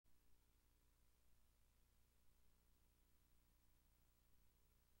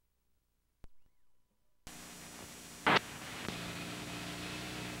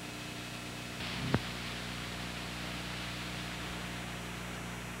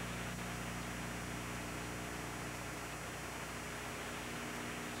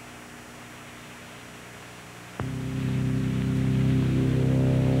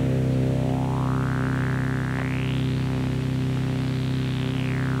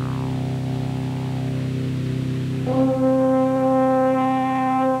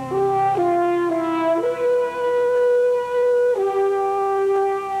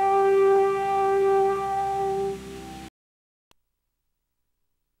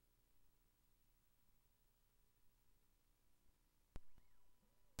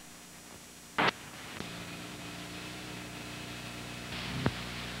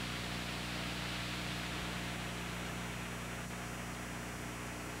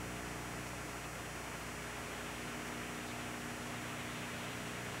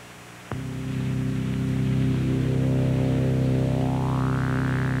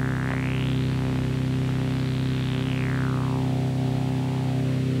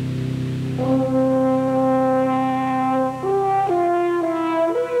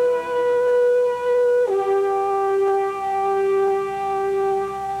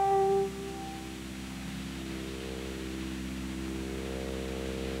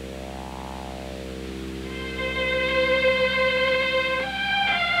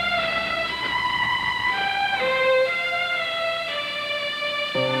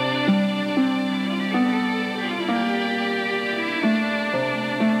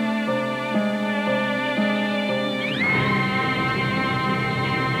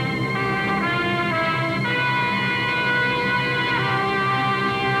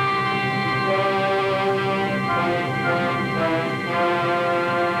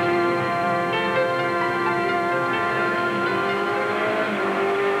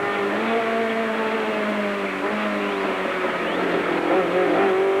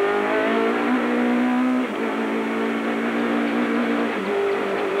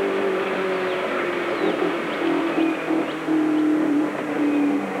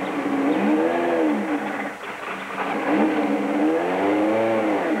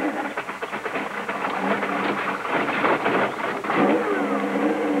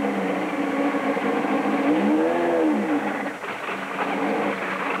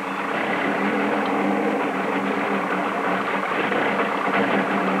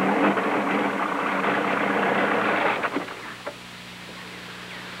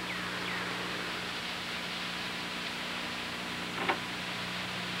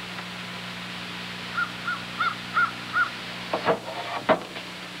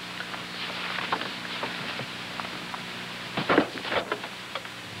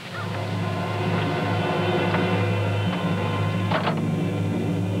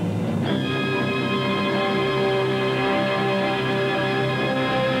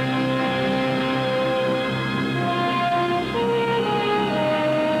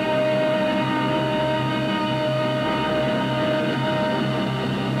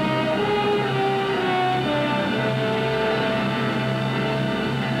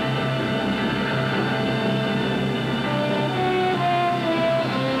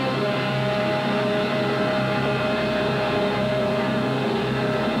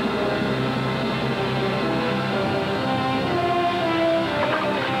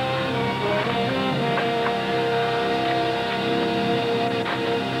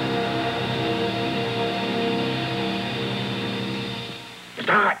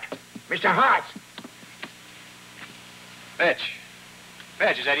Mr. Hart! Fetch.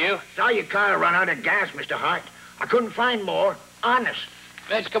 Fetch, is that you? Saw your car run out of gas, Mr. Hart. I couldn't find more. Honest.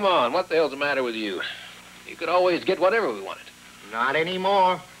 Fetch, come on. What the hell's the matter with you? You could always get whatever we wanted. Not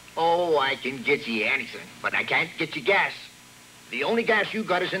anymore. Oh, I can get you anything, but I can't get you gas. The only gas you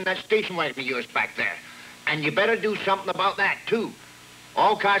got is in that station wagon of yours back there. And you better do something about that, too.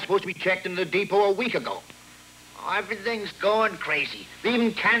 All cars supposed to be checked in the depot a week ago. Oh, everything's going crazy. They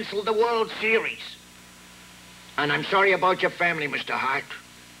even canceled the World Series. And I'm sorry about your family, Mr. Hart.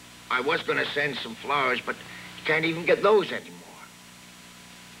 I was going to send some flowers, but you can't even get those anymore.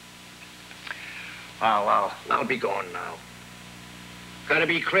 Well, I'll be going now. Gotta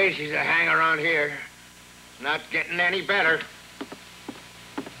be crazy to hang around here. Not getting any better.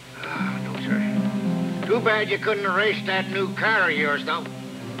 No, sir. Too bad you couldn't erase that new car of yours, though.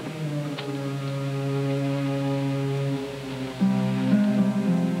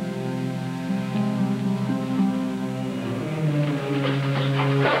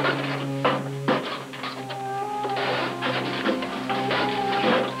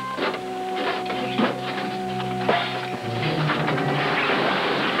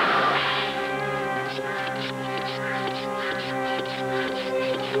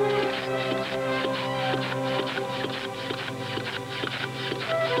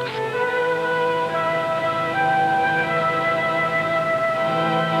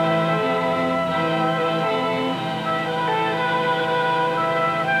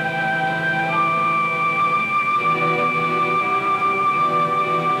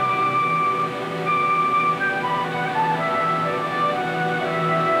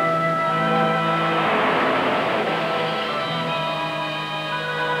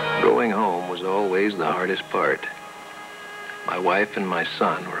 always the hardest part. My wife and my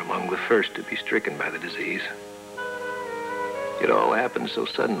son were among the first to be stricken by the disease. It all happened so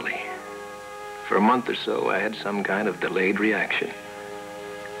suddenly. For a month or so, I had some kind of delayed reaction.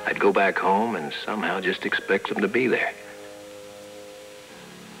 I'd go back home and somehow just expect them to be there.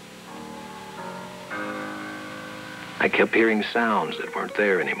 I kept hearing sounds that weren't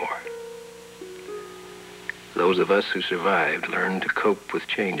there anymore. Those of us who survived learned to cope with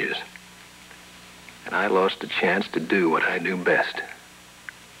changes. And I lost a chance to do what I do best,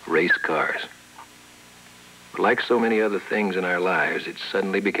 race cars. But like so many other things in our lives, it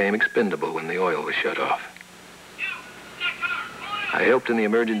suddenly became expendable when the oil was shut off. I helped in the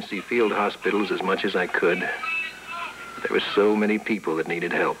emergency field hospitals as much as I could. There were so many people that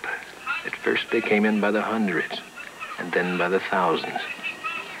needed help. At first they came in by the hundreds, and then by the thousands.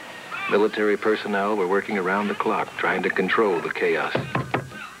 Military personnel were working around the clock trying to control the chaos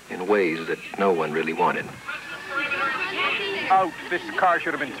in ways that no one really wanted. Out. This car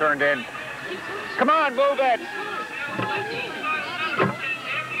should have been turned in. Come on, move it.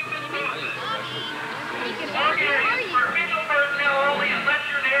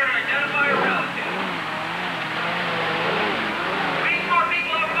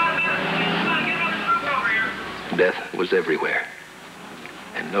 Death was everywhere,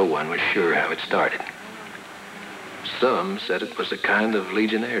 and no one was sure how it started. Some said it was a kind of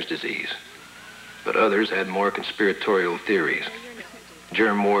Legionnaire's disease, but others had more conspiratorial theories.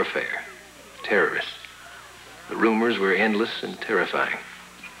 Germ warfare, terrorists. The rumors were endless and terrifying.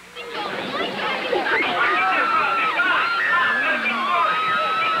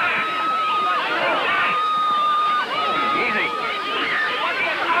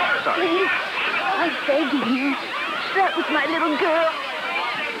 I'm begging you. That was my little girl.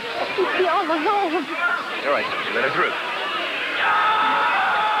 She'd be all alone. All right, Susie, let her through.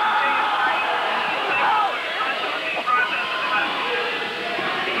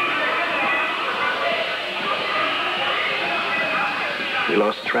 We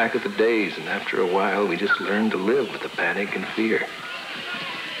lost track of the days, and after a while, we just learned to live with the panic and fear.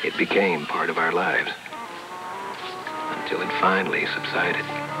 It became part of our lives, until it finally subsided.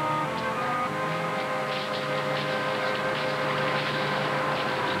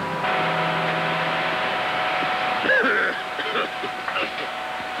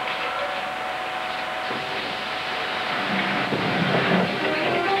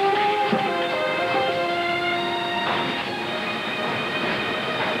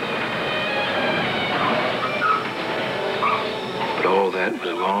 But all that was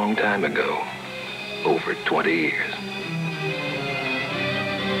a long time ago, over 20 years.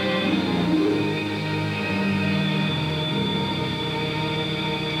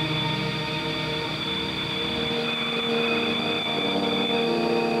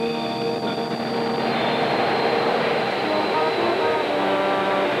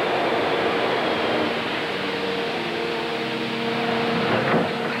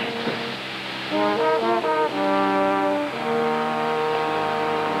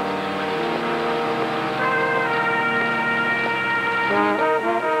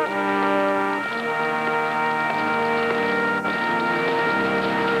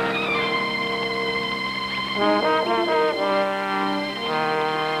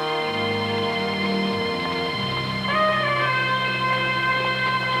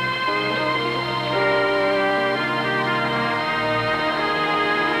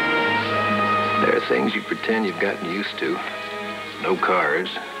 There are things you pretend you've gotten used to. No cars,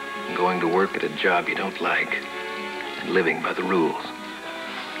 going to work at a job you don't like, and living by the rules.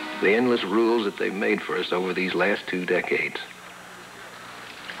 The endless rules that they've made for us over these last 2 decades.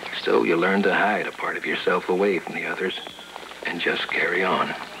 So you learn to hide a part of yourself away from the others and just carry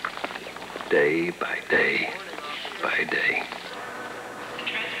on, day by day by day. The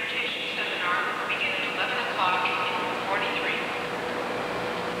transportation seminar will begin at 11 o'clock in room 43.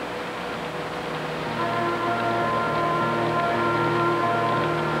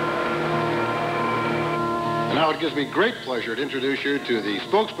 And now it gives me great pleasure to introduce you to the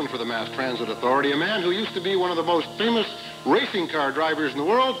spokesman for the Mass Transit Authority, a man who used to be one of the most famous racing car drivers in the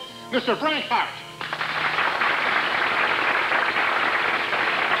world, Mr. Frank Hart.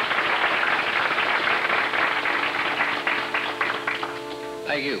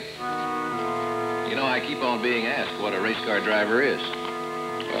 Thank you. You know, I keep on being asked what a race car driver is.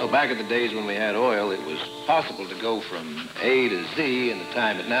 Well, back in the days when we had oil, it was possible to go from A to Z in the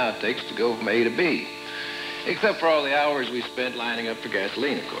time it now takes to go from A to B. Except for all the hours we spent lining up for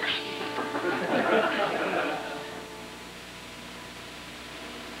gasoline, of course.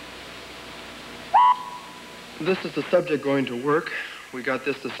 This is the subject going to work. We got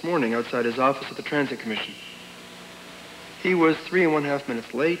this morning outside his office at the Transit Commission. He was 3½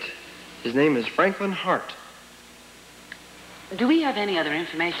 minutes late. His name is Franklin Hart. Do we have any other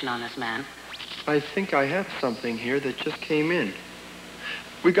information on this man? I think I have something here that just came in.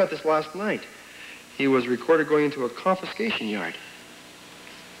 We got this last night. He was recorded going into a confiscation yard.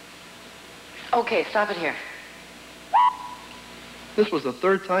 Okay, stop it here. This was the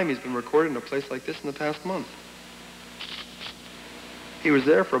 3rd time he's been recorded in a place like this in the past month. He was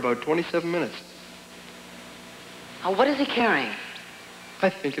there for about 27 minutes. Oh, what is he carrying? I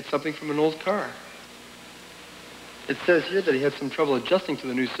think it's something from an old car. It says here that he had some trouble adjusting to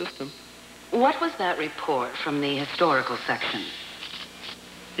the new system. What was that report from the historical section?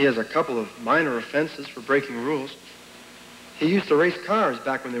 He has a couple of minor offenses for breaking rules. He used to race cars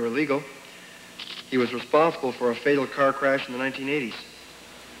back when they were legal. He was responsible for a fatal car crash in the 1980s.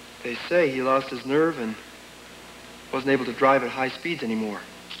 They say he lost his nerve and wasn't able to drive at high speeds anymore.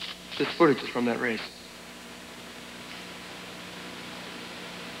 This footage is from that race.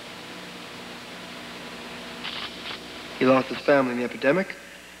 He lost his family in the epidemic.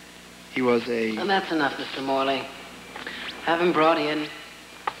 He was a... Well, that's enough, Mr. Morley. Have him brought in.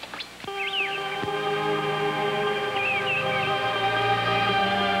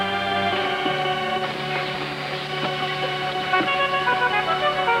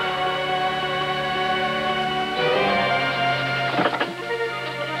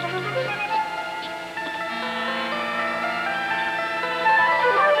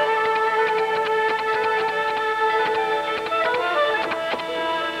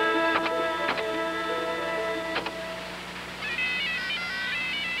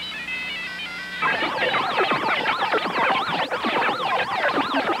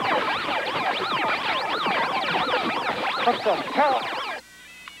 What the hell?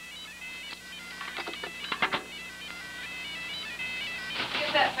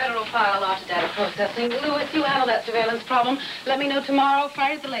 Get that federal file off to data processing. Lewis, you handle that surveillance problem. Let me know tomorrow,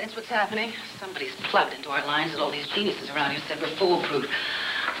 Friday at the latest, what's happening. Somebody's plugged into our lines that all these geniuses around here said we're foolproof.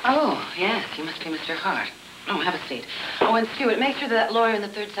 Oh, yes, you must be Mr. Hart. Oh, have a seat. Oh, and Stewart, make sure that lawyer in the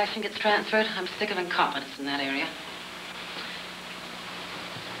 3rd section gets transferred. I'm sick of incompetence in that area.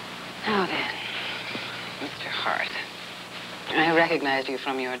 Now then, Mr. Hart. I recognized you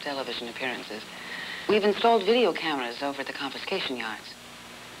from your television appearances. We've installed video cameras over at the confiscation yards.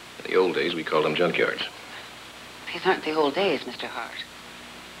 In the old days, we called them junkyards. These aren't the old days, Mr. Hart.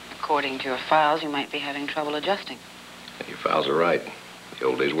 According to your files, you might be having trouble adjusting. Your files are right. The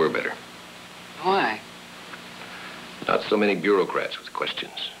old days were better. Why? Not so many bureaucrats with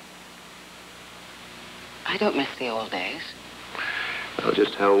questions. I don't miss the old days. Well,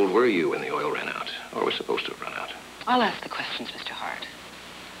 just how old were you when the oil ran out? Or was supposed to have run out? I'll ask the questions, Mr. Hart.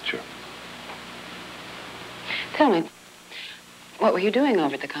 Sure. Tell me, what were you doing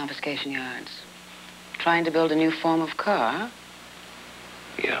over at the confiscation yards? Trying to build a new form of car?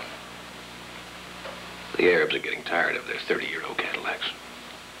 Yeah. The Arabs are getting tired of their 30-year-old Cadillacs.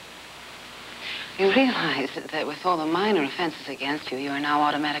 You realize that with all the minor offenses against you, you are now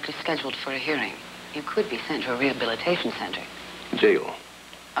automatically scheduled for a hearing. You could be sent to a rehabilitation center. Jail.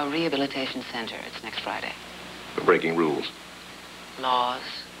 A rehabilitation center. It's next Friday. For breaking rules. Laws.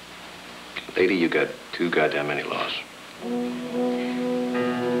 Lady, you got too goddamn many laws.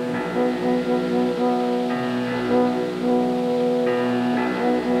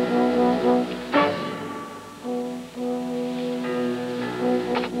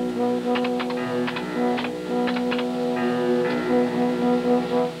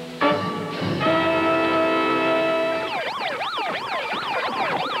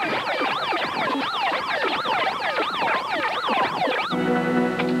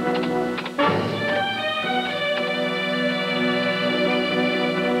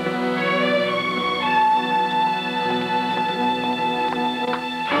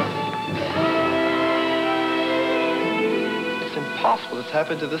 Impossible to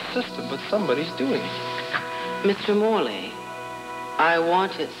tap into the system, but somebody's doing it. Mr. Morley, I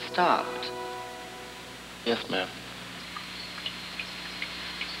want it stopped. Yes, ma'am.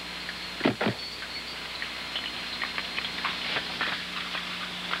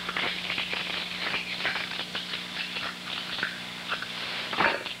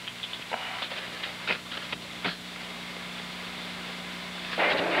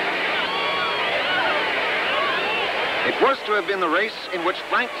 It was to have been the race in which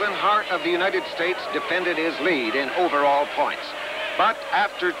Franklin Hart of the United States defended his lead in overall points. But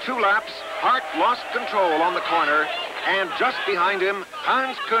after 2 laps, Hart lost control on the corner, and just behind him,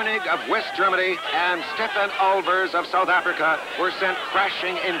 Hans Koenig of West Germany and Stefan Olvers of South Africa were sent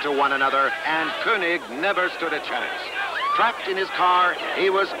crashing into one another, and Koenig never stood a chance. Trapped in his car, he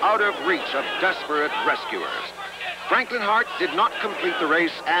was out of reach of desperate rescuers. Franklin Hart did not complete the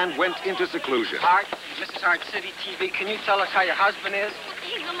race and went into seclusion. Hart, Mrs. Hart, City TV, can you tell us how your husband is?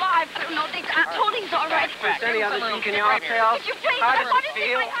 He's alive, sir. No, they told he's all right. If there's any other thing, can you all tell? Could you please, How sir, does what it is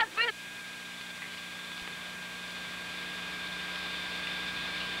feel? my husband?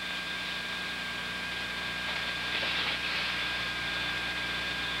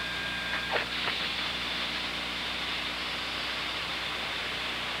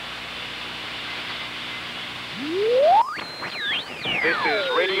 This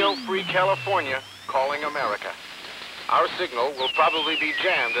is Radio Free California calling America. Our signal will probably be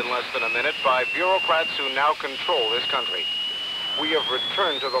jammed in less than a minute by bureaucrats who now control this country. We have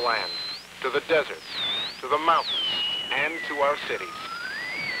returned to the land, to the deserts, to the mountains, and to our cities.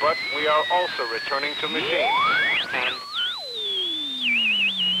 But we are also returning to machines and...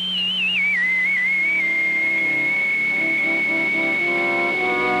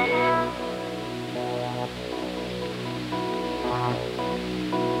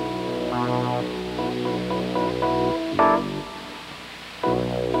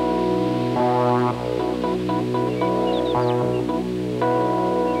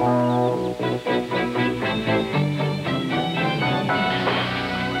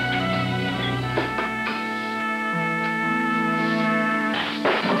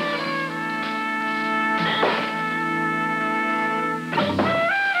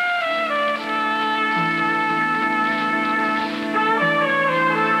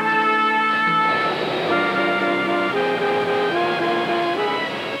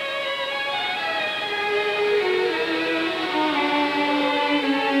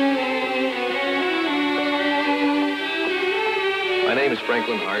 My name is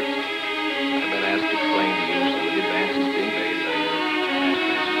Franklin Hart. I've been asked to explain to you some of the advances being made by your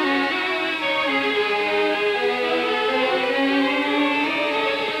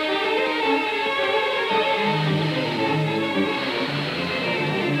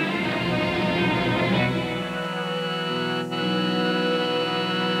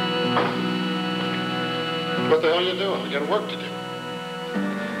What the hell are you doing? We got work to do.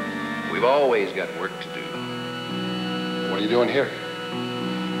 We've always got work to do. What are you doing here?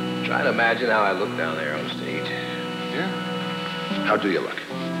 Trying to imagine how I look down there on stage. Yeah? How do you look?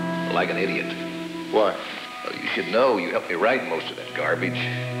 Like an idiot. Why? Well, you should know you helped me write most of that garbage.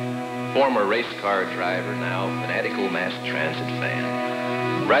 Former race car driver, now fanatical mass transit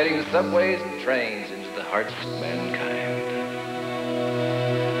fan. Riding the subways and trains into the hearts of mankind.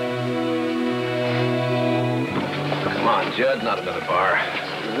 Come on, Judd, not another bar.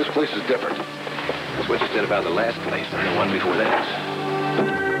 This place is different. That's what you said about the last place and the one before that.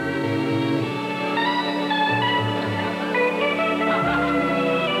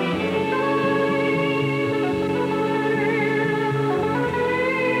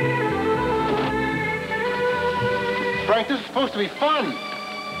 Frank, this is supposed to be fun.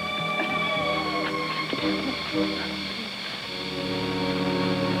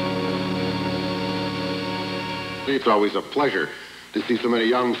 It's always a pleasure to see so many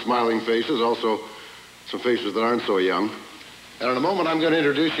young, smiling faces, also some faces that aren't so young. And in a moment, I'm going to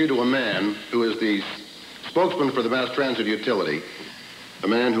introduce you to a man who is the spokesman for the mass transit utility, a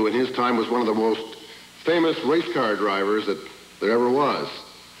man who in his time was one of the most famous race car drivers that there ever was.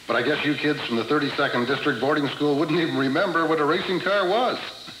 But I guess you kids from the 32nd District Boarding School wouldn't even remember what a racing car was.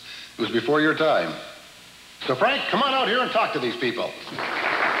 It was before your time. So, Frank, come on out here and talk to these people.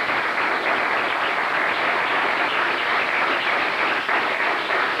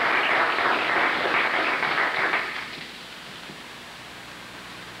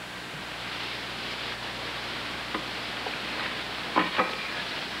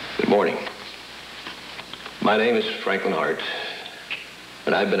 Good morning. My name is Franklin Hart,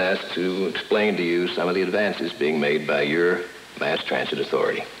 and I've been asked to explain to you some of the advances being made by your mass transit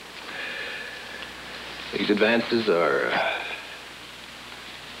authority. These advances are...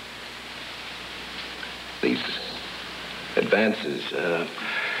 These advances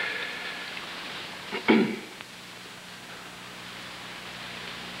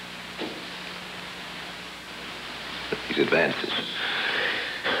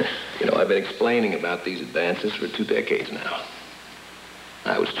You know, I've been explaining about these advances for 2 decades now.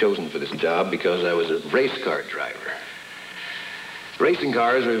 I was chosen for this job because I was a race car driver. Racing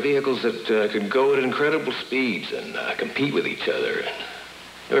cars are vehicles that can go at incredible speeds and compete with each other.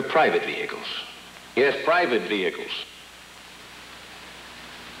 They're private vehicles. Yes, private vehicles.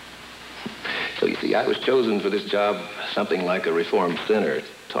 So you see, I was chosen for this job something like a reformed sinner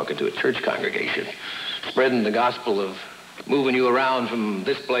talking to a church congregation, spreading the gospel of moving you around from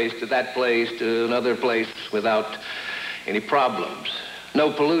this place to that place to another place without any problems,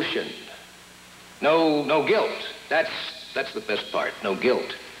 no pollution, no guilt. That's the best part, no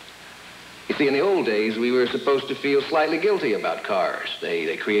guilt. You see, in the old days, we were supposed to feel slightly guilty about cars.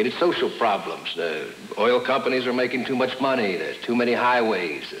 They created social problems. The oil companies are making too much money. There's too many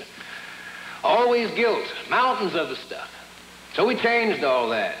highways. Always guilt, mountains of the stuff. So we changed all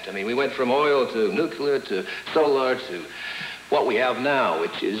that. I mean, we went from oil to nuclear to solar to what we have now,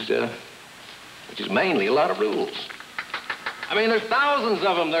 which is mainly a lot of rules. I mean, there's thousands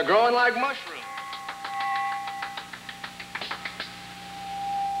of them. They're growing like mushrooms.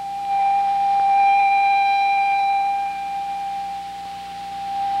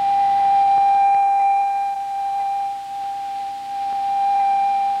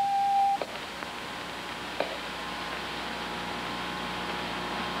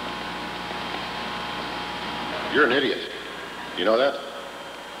 You're an idiot. You know that?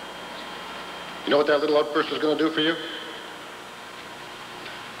 You know what that little outburst is going to do for you?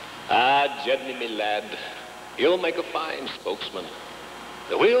 Ah, Jedney, me lad, you'll make a fine spokesman.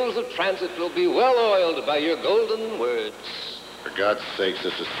 The wheels of transit will be well oiled by your golden words. For God's sakes,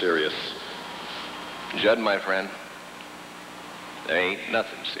 this is serious. Judd, my friend, there ain't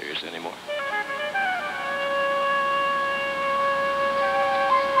nothing serious anymore.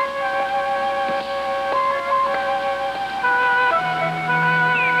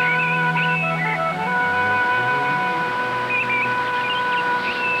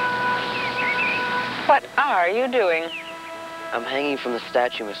 What are you doing? I'm hanging from the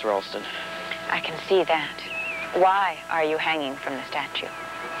statue, Miss Ralston. I can see that. Why are you hanging from the statue?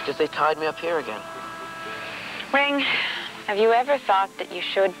 Because they tied me up here again. Ring, have you ever thought that you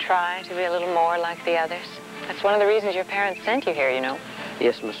should try to be a little more like the others? That's one of the reasons your parents sent you here, you know.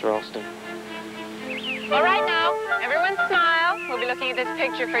 Yes, Miss Ralston. All right now, everyone smile. We'll be looking at this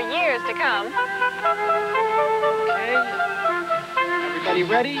picture for years to come. Okay. Everybody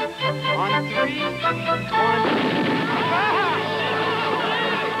ready? On 3, 1.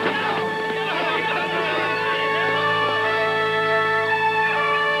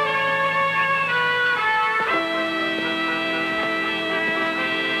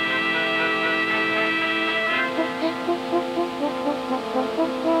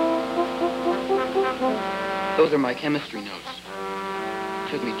 Those are my chemistry notes.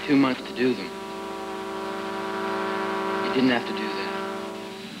 It took me 2 months to do them. You didn't have to do that.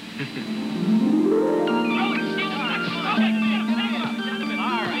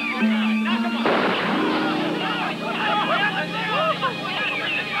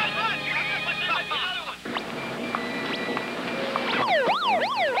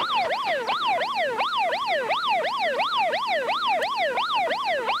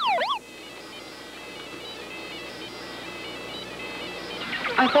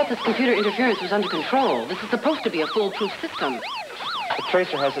 I thought this computer interference was under control. This is supposed to be a foolproof system. The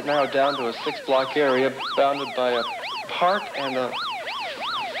tracer has it narrowed down to a 6-block area bounded by a park and a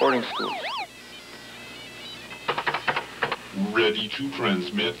boarding school. Ready to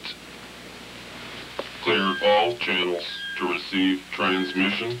transmit. Clear all channels to receive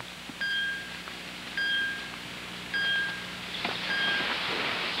transmission.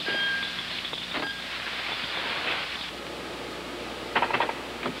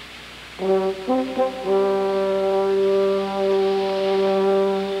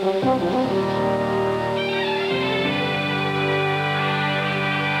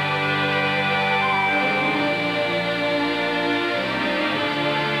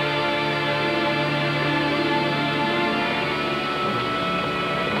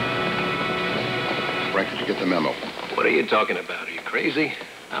 Frank, did you get the memo? What are you talking about? Are you crazy?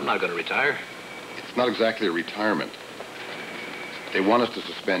 I'm not going to retire. It's not exactly a retirement. They want us to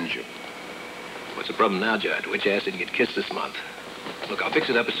suspend you. What's the problem now, Judd? Which ass didn't get kissed this month? Look, I'll fix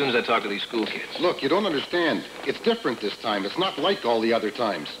it up as soon as I talk to these school kids. Look, you don't understand. It's different this time. It's not like all the other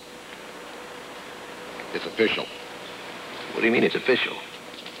times. It's official. What do you mean it's official?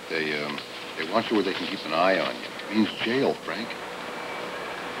 They want you where they can keep an eye on you. It means jail, Frank.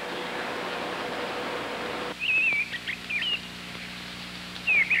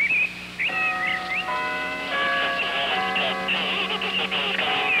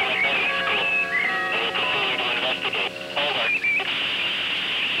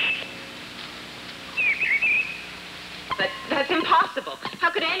 But that's impossible.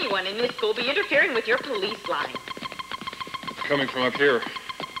 How could anyone in this school be interfering with your police line? It's coming from up here.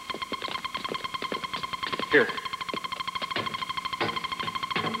 Here.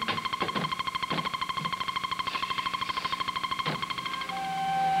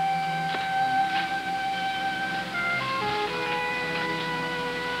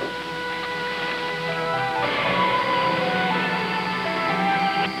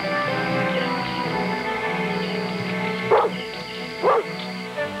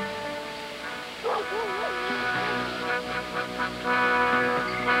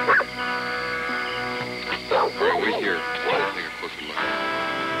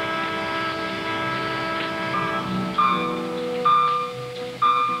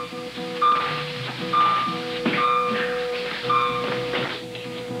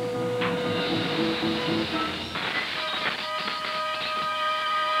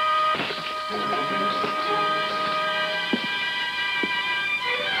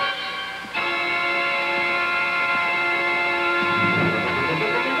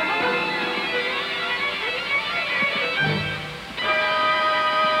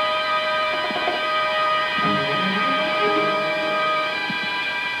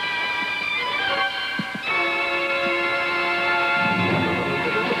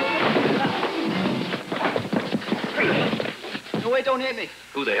 right, don't hit me.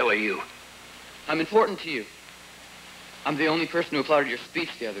 Who the hell are you? I'm important to you. I'm the only person who applauded your speech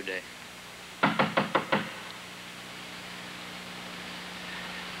the other day.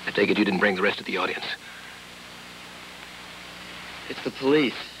 I take it you didn't bring the rest of the audience. It's the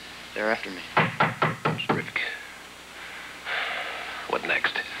police. They're after me. Terrific. What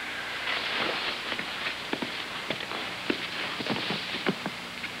next?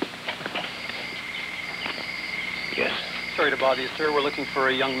 Yes. Sorry to bother you, sir. We're looking for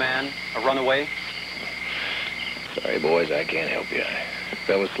a young man, a runaway. Sorry, boys, I can't help you. I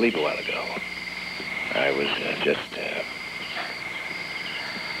fell asleep a while ago. I was just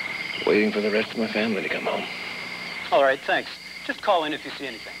waiting for the rest of my family to come home. All right, thanks. Just call in if you see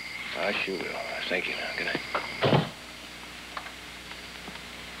anything. I sure will. Thank you now. Good night.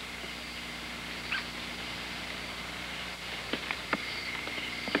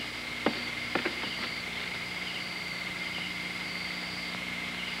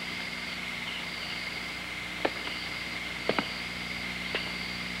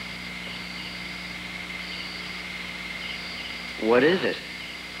 What is it?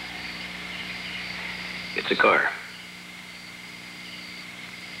 It's a car.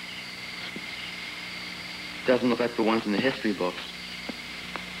 Doesn't look like the ones in the history books.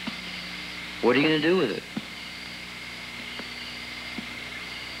 What are you going to do with it?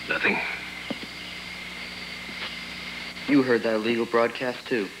 Nothing. You heard that illegal broadcast,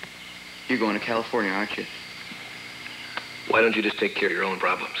 too. You're going to California, aren't you? Why don't you just take care of your own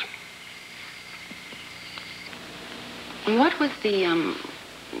problems? What was the,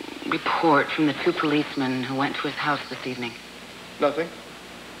 report from the two policemen who went to his house this evening? Nothing.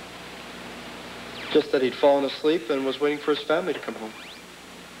 Just that he'd fallen asleep and was waiting for his family to come home.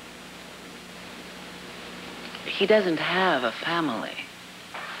 He doesn't have a family.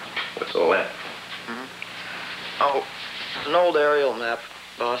 What's all that? Oh, it's an old aerial map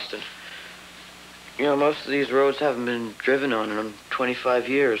of Boston. You know, most of these roads haven't been driven on in 25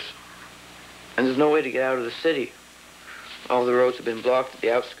 years. And there's no way to get out of the city. All the roads have been blocked at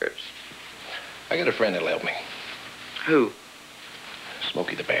the outskirts. I got a friend that'll help me. Who?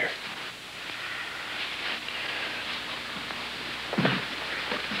 Smokey the Bear.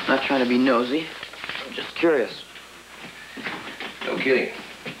 Not trying to be nosy. I'm just curious. No kidding.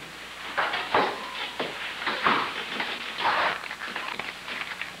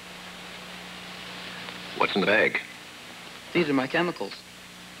 What's in the bag? These are my chemicals.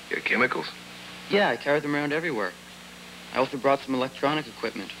 Your chemicals? Yeah, I carry them around everywhere. I also brought some electronic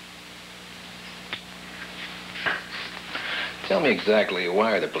equipment. Tell me exactly,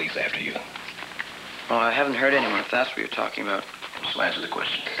 why are the police after you? Oh, I haven't heard anyone, if that's what you're talking about. So answer the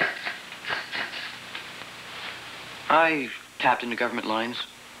question. I tapped into government lines.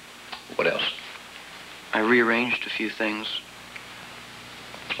 What else? I rearranged a few things.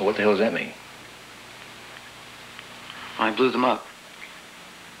 Well, what the hell does that mean? I blew them up.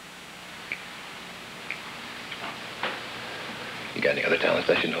 You got any other talents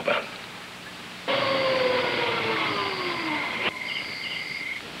I should know about?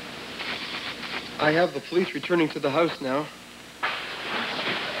 I have the police returning to the house now.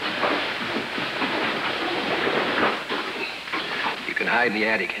 You can hide in the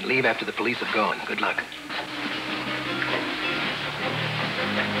attic and leave after the police have gone. Good luck.